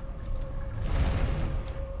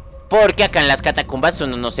 porque acá en las catacumbas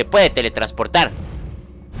uno no se puede teletransportar.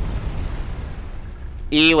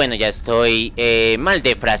 Y bueno, ya estoy mal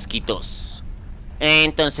de frasquitos.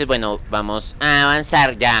 Entonces, bueno, vamos a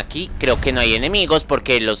avanzar ya aquí. Creo que no hay enemigos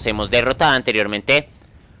porque los hemos derrotado anteriormente.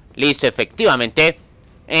 Listo, efectivamente.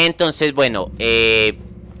 Entonces, bueno,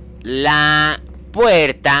 la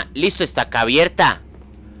puerta, listo, está acá abierta.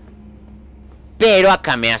 Pero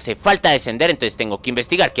acá me hace falta descender, entonces tengo que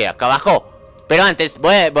investigar qué hay acá abajo. Pero antes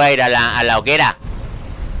voy a ir a la hoguera.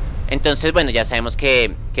 Entonces, bueno, ya sabemos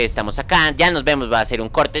que estamos acá. Ya nos vemos, va a hacer un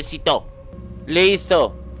cortecito.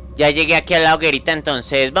 Listo, ya llegué aquí a la hoguerita,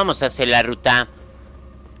 entonces vamos a hacer la ruta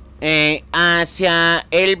hacia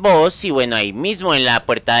el boss. Y bueno, ahí mismo en la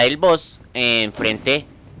puerta del boss, enfrente,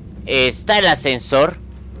 está el ascensor,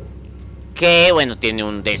 que bueno, tiene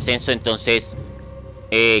un descenso. Entonces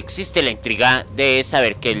existe la intriga de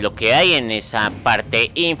saber qué es lo que hay en esa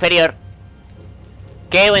parte inferior,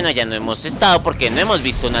 que bueno, ya no hemos estado porque no hemos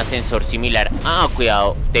visto un ascensor similar. Ah,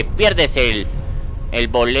 cuidado, te pierdes el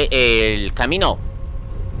camino.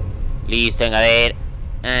 Listo, venga, a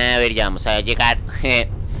ver, ya vamos a llegar.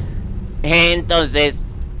 Entonces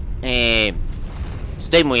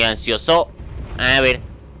estoy muy ansioso. A ver.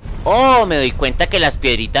 Oh, me doy cuenta que las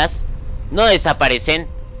piedritas no desaparecen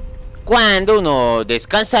cuando uno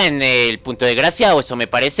descansa en el punto de gracia, o eso me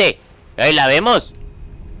parece. Ahí la vemos.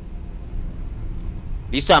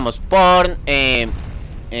 Listo, vamos por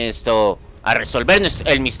esto, a resolver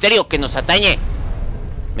el misterio que nos atañe.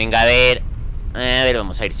 Venga, a ver,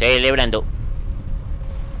 vamos a ir celebrando.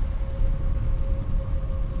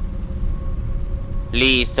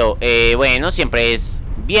 Listo, bueno, siempre es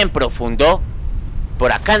bien profundo.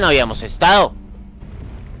 Por acá no habíamos estado.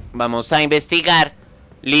 Vamos a investigar.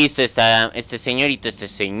 Listo, está este señorito, este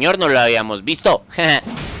señor no lo habíamos visto.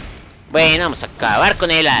 Bueno, vamos a acabar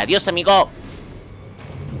con él. Adiós, amigo.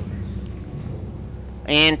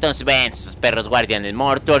 Entonces, ven, estos perros guardianes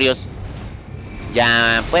mortuorios.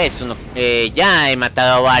 Ya, pues, ya he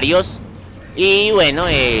matado a varios. Y bueno,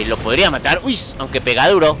 lo podría matar. Uy, aunque pega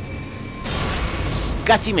duro.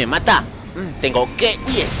 Casi me mata. Tengo que...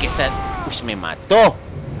 Uy, es que esa... Uy, me mató.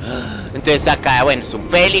 Entonces acá, bueno, es un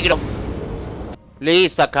peligro.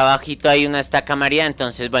 Listo, acá abajito hay una estaca maría.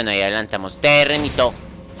 Entonces, bueno, ahí adelantamos terrenito.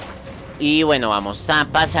 Y bueno, vamos a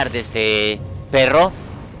pasar de este perro.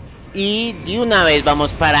 Y de una vez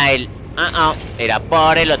vamos para el... era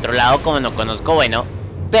por el otro lado, como no conozco, bueno.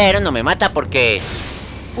 Pero no me mata porque...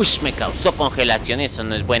 Uy, me causó congelación, eso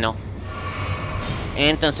no es bueno.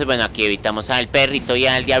 Entonces, bueno, aquí evitamos al perrito y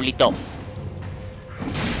al diablito.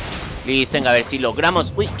 Listo, venga, a ver si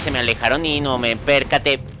logramos. Uy, se me alejaron y no me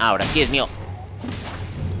percaté. Ahora sí es mío.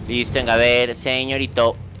 Listo, venga, a ver,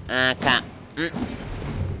 señorito. Acá.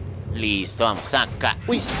 Listo, vamos acá.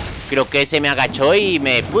 Uy, creo que se me agachó y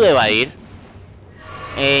me pude evadir.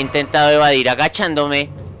 He intentado evadir agachándome.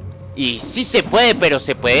 Y sí se puede, pero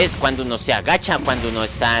se puede es cuando uno se agacha, cuando uno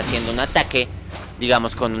está haciendo un ataque,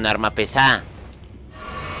 digamos, con un arma pesada.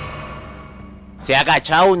 Se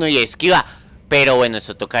agacha uno y esquiva. Pero bueno,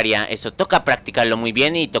 eso toca practicarlo muy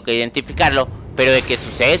bien y toca identificarlo. Pero de que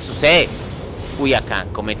sucede, sucede. Uy, acá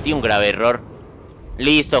cometí un grave error.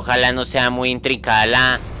 Listo, ojalá no sea muy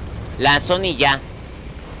intrincada la zonilla.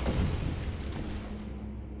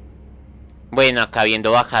 Bueno, acá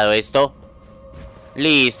habiendo bajado esto.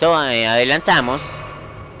 Listo, adelantamos.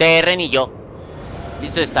 Terrenillo.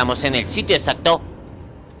 Listo, estamos en el sitio exacto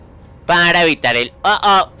para evitar el...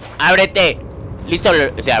 ¡Ábrete! Listo,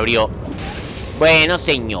 se abrió. Bueno,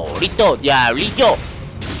 señorito, diablillo.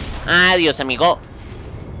 Adiós, amigo.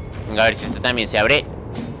 Venga, a ver si esto también se abre.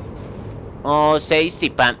 Oh, se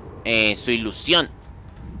disipa su ilusión.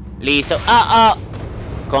 Listo.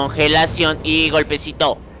 Congelación y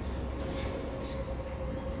golpecito.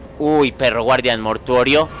 Uy, perro guardián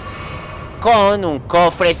mortuorio con un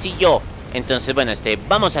cofrecillo. Entonces, bueno,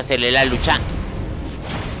 vamos a hacerle la lucha.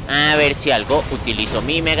 A ver si algo. Utilizo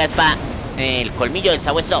mi mega espada, el colmillo del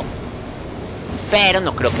sabueso. Pero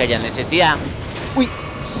no creo que haya necesidad. Uy,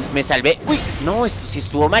 me salvé. Uy, no, esto sí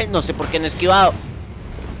estuvo mal. No sé por qué no he esquivado.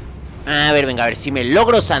 A ver, venga, a ver si me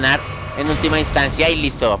logro sanar en última instancia. Y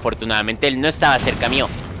listo, afortunadamente él no estaba cerca mío.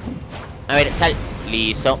 A ver, sal.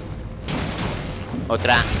 Listo.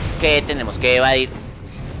 Otra que tenemos que evadir.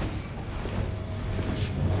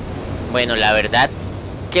 Bueno, la verdad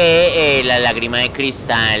que la lágrima de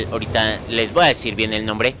cristal, ahorita les voy a decir bien el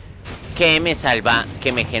nombre, que me salva,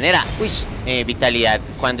 que me genera vitalidad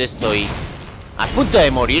cuando estoy a punto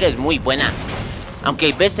de morir, es muy buena. Aunque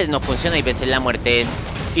hay veces no funciona, hay veces la muerte es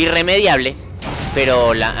irremediable,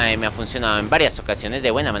 pero me ha funcionado en varias ocasiones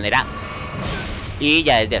de buena manera. Y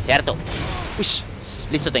ya desde hace harto.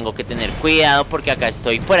 Listo, tengo que tener cuidado porque acá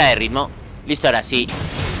estoy fuera de ritmo. Listo, ahora sí.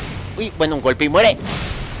 Uy, bueno, un golpe y muere.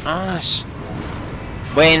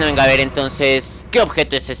 Bueno, venga, a ver entonces, ¿qué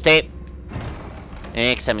objeto es este?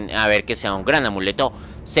 A ver, que sea un gran amuleto.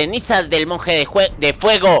 Cenizas del monje de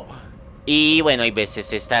fuego. Y bueno, hay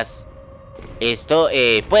veces esto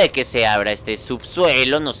puede que se abra este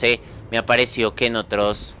subsuelo, no sé. Me ha parecido que en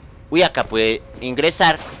otros... Uy, acá puede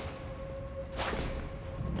ingresar.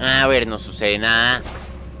 A ver, no sucede nada.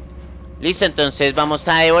 Listo, entonces vamos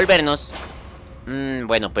a devolvernos.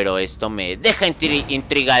 Bueno, pero esto me deja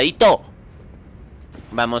intrigadito.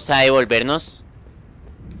 Vamos a devolvernos.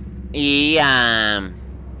 Y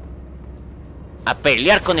a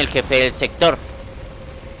pelear con el jefe del sector.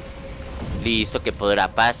 Listo, ¿qué podrá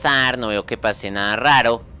pasar? No veo que pase nada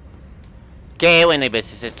raro. Que bueno, hay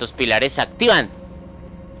veces estos pilares activan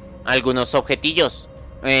algunos objetillos.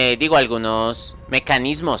 Digo, algunos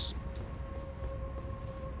mecanismos.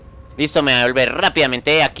 Listo, me voy a volver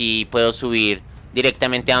rápidamente. Aquí puedo subir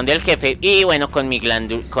directamente a donde el jefe. Y bueno, con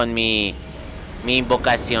mi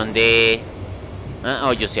invocación de...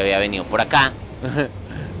 Oh, yo sí había venido por acá.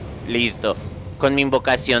 Listo. Con mi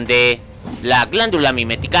invocación de la glándula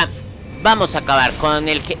mimética, vamos a acabar con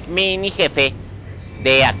el mini jefe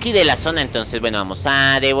de aquí de la zona. Entonces, bueno, vamos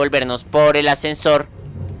a devolvernos por el ascensor.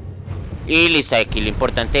 Y listo, aquí lo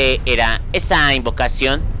importante era esa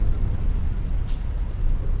invocación.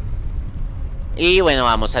 Y bueno,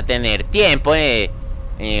 vamos a tener tiempo,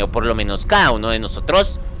 o por lo menos cada uno de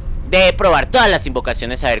nosotros, de probar todas las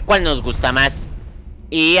invocaciones, a ver cuál nos gusta más.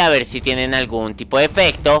 Y a ver si tienen algún tipo de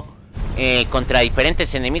efecto contra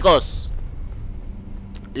diferentes enemigos.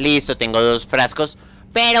 Listo, tengo 2 frascos.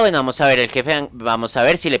 Pero bueno, vamos a ver el jefe. Vamos a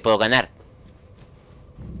ver si le puedo ganar.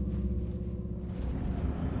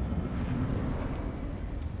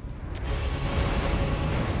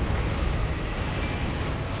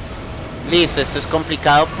 Listo, esto es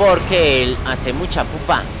complicado porque él hace mucha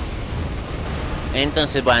pupa.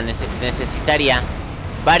 Entonces, bueno, necesitaría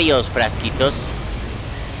varios frasquitos.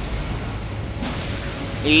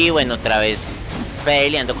 Y bueno, otra vez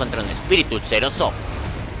peleando contra un espíritu ulceroso.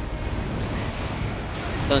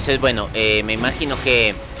 Entonces, bueno, me imagino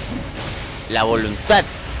que la voluntad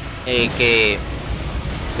que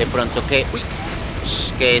de pronto que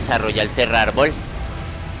desarrolla el terrárbol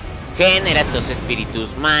genera estos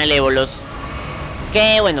espíritus malévolos.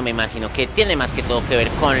 Que bueno, me imagino que tiene más que todo que ver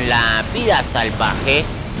con la vida salvaje,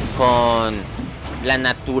 con la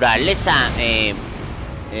naturaleza,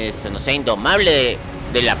 no sé, indomable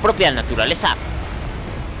de la propia naturaleza.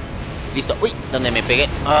 Listo, uy, ¿dónde me pegué?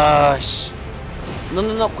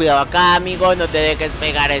 No, cuidado acá, amigo, no te dejes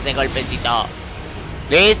pegar ese golpecito.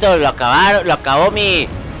 Listo, lo acabó mi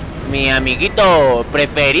amiguito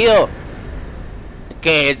preferido,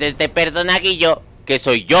 que es este personajillo, que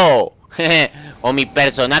soy yo. O mi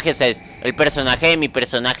personaje, o sea, es el personaje de mi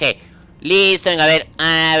personaje. Listo, venga,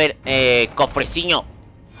 a ver, cofreciño.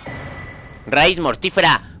 Raíz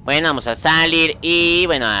mortífera. Bueno, vamos a salir y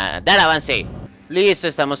bueno, a dar avance. Listo,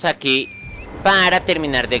 estamos aquí para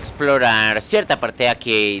terminar de explorar cierta parte de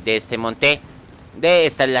aquí, de este monte.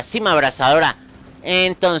 Esta es la cima abrasadora.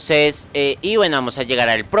 Entonces, y bueno, vamos a llegar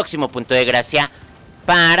al próximo punto de Gracia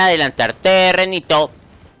para adelantar terrenito.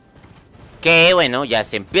 Que bueno, ya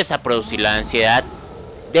se empieza a producir la ansiedad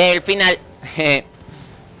del final.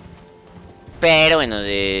 Pero bueno,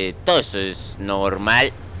 todo eso es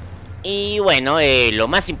normal. Y bueno, lo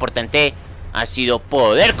más importante ha sido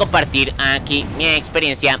poder compartir aquí mi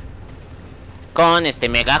experiencia con este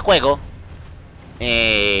mega juego.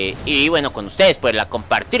 Y bueno, con ustedes, poderla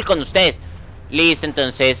compartir con ustedes. Listo,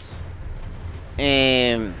 entonces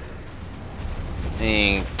 ¿qué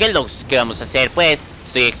es lo que vamos a hacer? Pues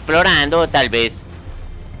estoy explorando, tal vez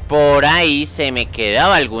por ahí se me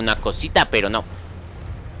quedaba alguna cosita, pero no.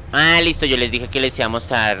 Listo, yo les dije que les iba a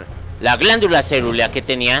mostrar la glándula cerúlea que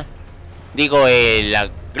tenía. Digo, la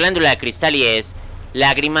glándula de cristal, y es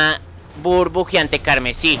lágrima burbujeante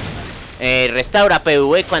carmesí. Restaura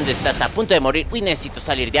PV cuando estás a punto de morir. Uy, necesito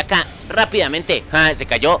salir de acá rápidamente. ¿Se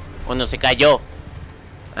cayó o no se cayó?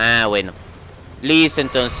 Bueno. Listo,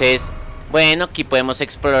 entonces, bueno, aquí podemos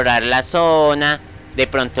explorar la zona. De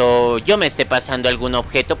pronto yo me esté pasando algún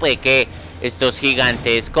objeto. Puede que estos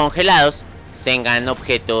gigantes congelados tengan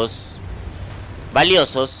objetos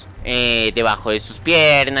valiosos debajo de sus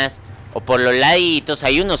piernas o por los laditos.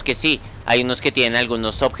 Hay unos que sí, hay unos que tienen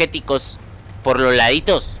algunos objeticos por los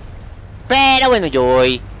laditos. Pero bueno, yo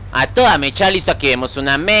voy a toda mecha. Listo, aquí vemos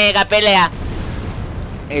una mega pelea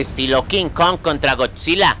estilo King Kong contra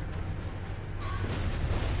Godzilla.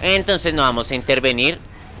 Entonces no vamos a intervenir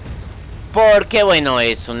porque bueno,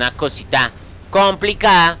 es una cosita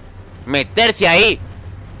complicada meterse ahí.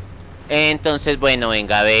 Entonces bueno,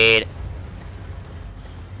 venga, a ver.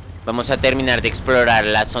 Vamos a terminar de explorar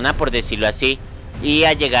la zona, por decirlo así, y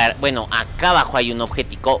a llegar, bueno, acá abajo hay un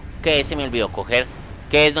objetico que se me olvidó coger,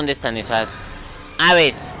 que es donde están esas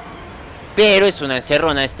aves. Pero es una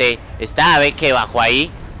encerrona esta ave que bajó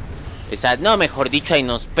ahí. No, mejor dicho, ahí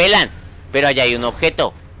nos pelan. Pero allá hay un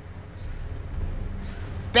objeto,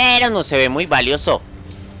 pero no se ve muy valioso.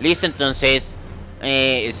 Listo, entonces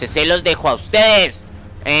ese se los dejo a ustedes.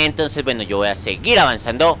 Entonces, bueno, yo voy a seguir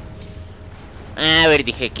avanzando. A ver,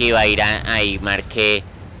 dije que iba a ir ahí, marqué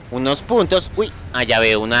unos puntos. Uy, allá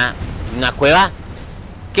veo una cueva.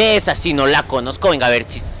 ¿Qué es así? No la conozco. Venga, a ver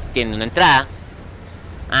si tiene una entrada.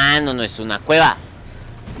 Ah, no, no es una cueva.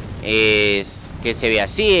 Es que se ve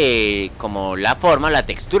así, como la forma, la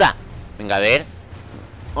textura. Venga, a ver.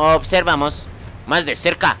 Observamos más de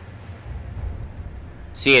cerca.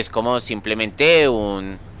 Sí, es como simplemente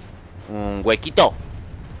un huequito.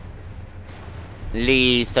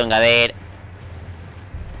 Listo, venga, a ver.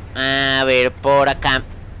 A ver, por acá.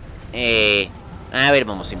 A ver,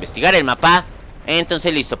 vamos a investigar el mapa.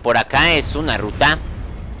 Entonces, listo, por acá es una ruta.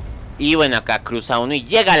 Y bueno, acá cruza uno y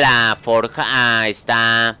llega a la forja. A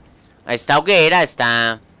esta hoguera,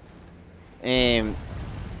 esa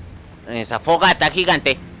fogata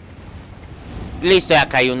gigante. Listo, y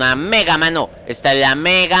acá hay una mega mano. Esta es la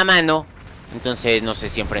mega mano. Entonces no sé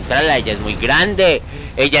si enfrentarla. Ella es muy grande.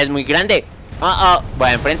 Ella es muy grande. Voy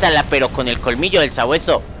a enfrentarla, pero con el colmillo del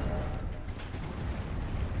sabueso.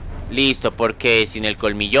 Listo, porque sin el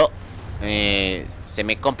colmillo se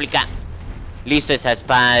me complica. Listo, esa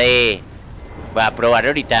espada de... Voy a probar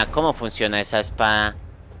ahorita cómo funciona esa espada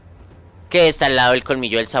que está al lado del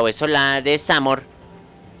colmillo del sabueso, la de Samor.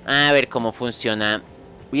 A ver cómo funciona.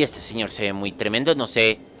 Uy, este señor se ve muy tremendo, no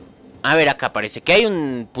sé. A ver, acá parece que hay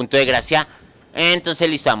un punto de gracia. Entonces,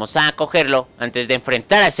 listo, vamos a cogerlo antes de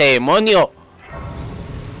enfrentar a ese demonio.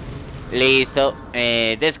 Listo,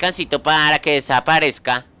 descansito para que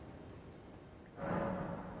desaparezca.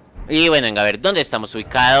 Y bueno, venga, a ver, ¿dónde estamos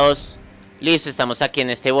ubicados? Listo, estamos aquí en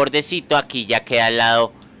este bordecito. Aquí ya queda al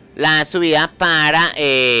lado la subida para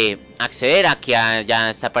acceder aquí a ya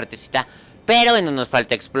esta partecita. Pero bueno, nos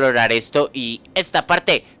falta explorar esto y esta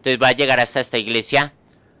parte. Entonces va a llegar hasta esta iglesia.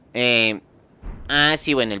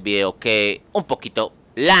 Sí, bueno, el video que un poquito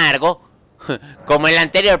largo como el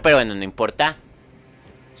anterior, pero bueno, no importa.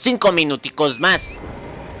 5 minuticos más.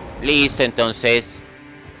 Listo, entonces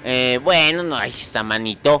bueno, no, ay, esa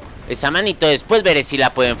manito después veré si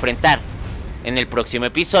la puedo enfrentar en el próximo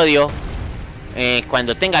episodio,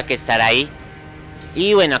 cuando tenga que estar ahí.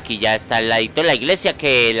 Y bueno, aquí ya está al ladito la iglesia,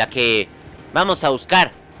 que la que vamos a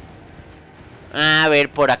buscar. A ver,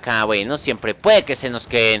 por acá, bueno, siempre puede que se nos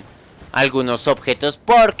queden algunos objetos,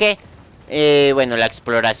 porque bueno, la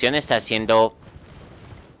exploración está siendo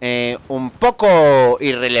un poco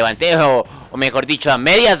irrelevante, o mejor dicho, a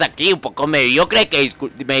medias aquí, un poco mediocre, que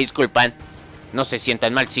me disculpan. No se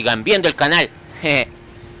sientan mal, sigan viendo el canal.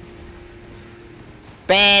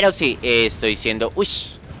 Pero sí, estoy siendo... Uy,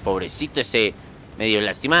 pobrecito ese, me dio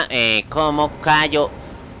lástima. ¿Cómo cayó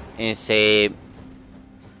ese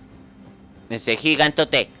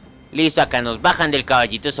gigantote? Listo, acá nos bajan del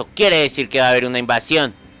caballito. Eso quiere decir que va a haber una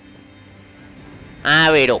invasión. A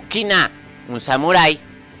ver, Okina, un samurái.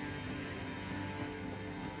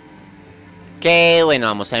 Que bueno,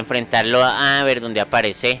 vamos a enfrentarlo. A ver dónde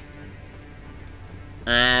aparece.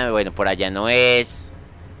 Bueno, por allá no es.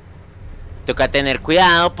 Toca tener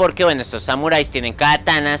cuidado porque bueno, estos samuráis tienen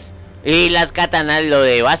katanas. Y las katanas lo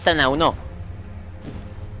devastan a uno.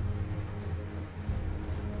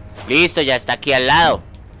 Listo, ya está aquí al lado.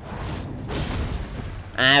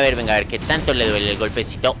 A ver, venga, a ver qué tanto le duele el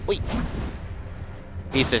golpecito. Uy.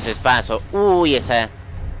 Listo, ese espadazo. Uy, ese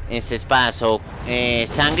espadazo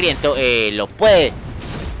sangriento lo puede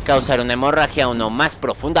causar una hemorragia aún más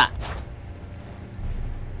profunda.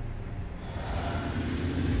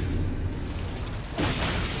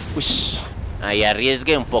 Uy, ahí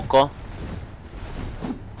arriesgué un poco.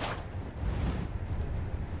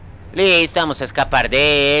 Listo, vamos a escapar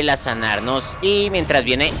de él, a sanarnos. Y mientras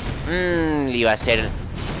viene, le iba a hacer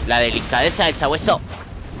la delicadeza del sabueso.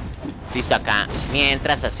 Listo, acá,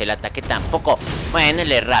 mientras hace el ataque tampoco. Bueno,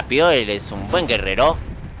 él es rápido, él es un buen guerrero.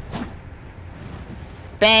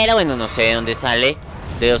 Pero bueno, no sé de dónde sale.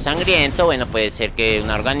 Dedo sangriento, bueno, puede ser que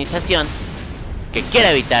una organización que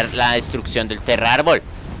quiera evitar la destrucción del terra árbol,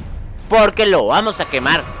 porque lo vamos a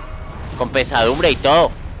quemar con pesadumbre y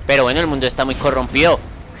todo. Pero bueno, el mundo está muy corrompido.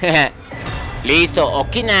 Listo,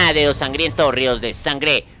 Okina, dedo sangriento, ríos de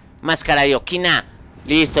sangre, máscara de Okina.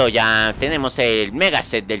 Listo, ya tenemos el mega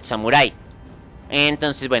set del samurái.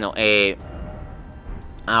 Entonces, bueno,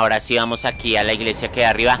 ahora sí vamos aquí a la iglesia que hay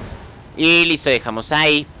arriba. Y listo, dejamos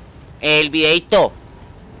ahí el videito.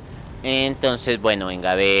 Entonces, bueno,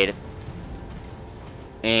 venga a ver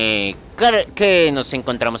que nos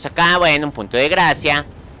encontramos acá. Bueno, un punto de gracia.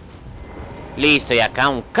 Listo, y acá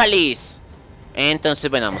un cáliz. Entonces,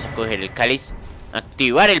 bueno, vamos a coger el cáliz,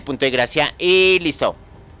 activar el punto de gracia y listo.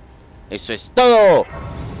 Eso es todo.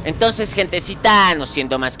 Entonces, gentecita, no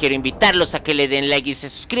siendo más, quiero invitarlos a que le den like y se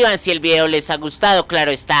suscriban si el video les ha gustado,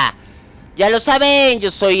 claro está. Ya lo saben, yo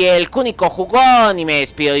soy el único jugón y me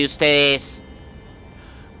despido de ustedes.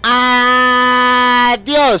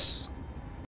 Adiós.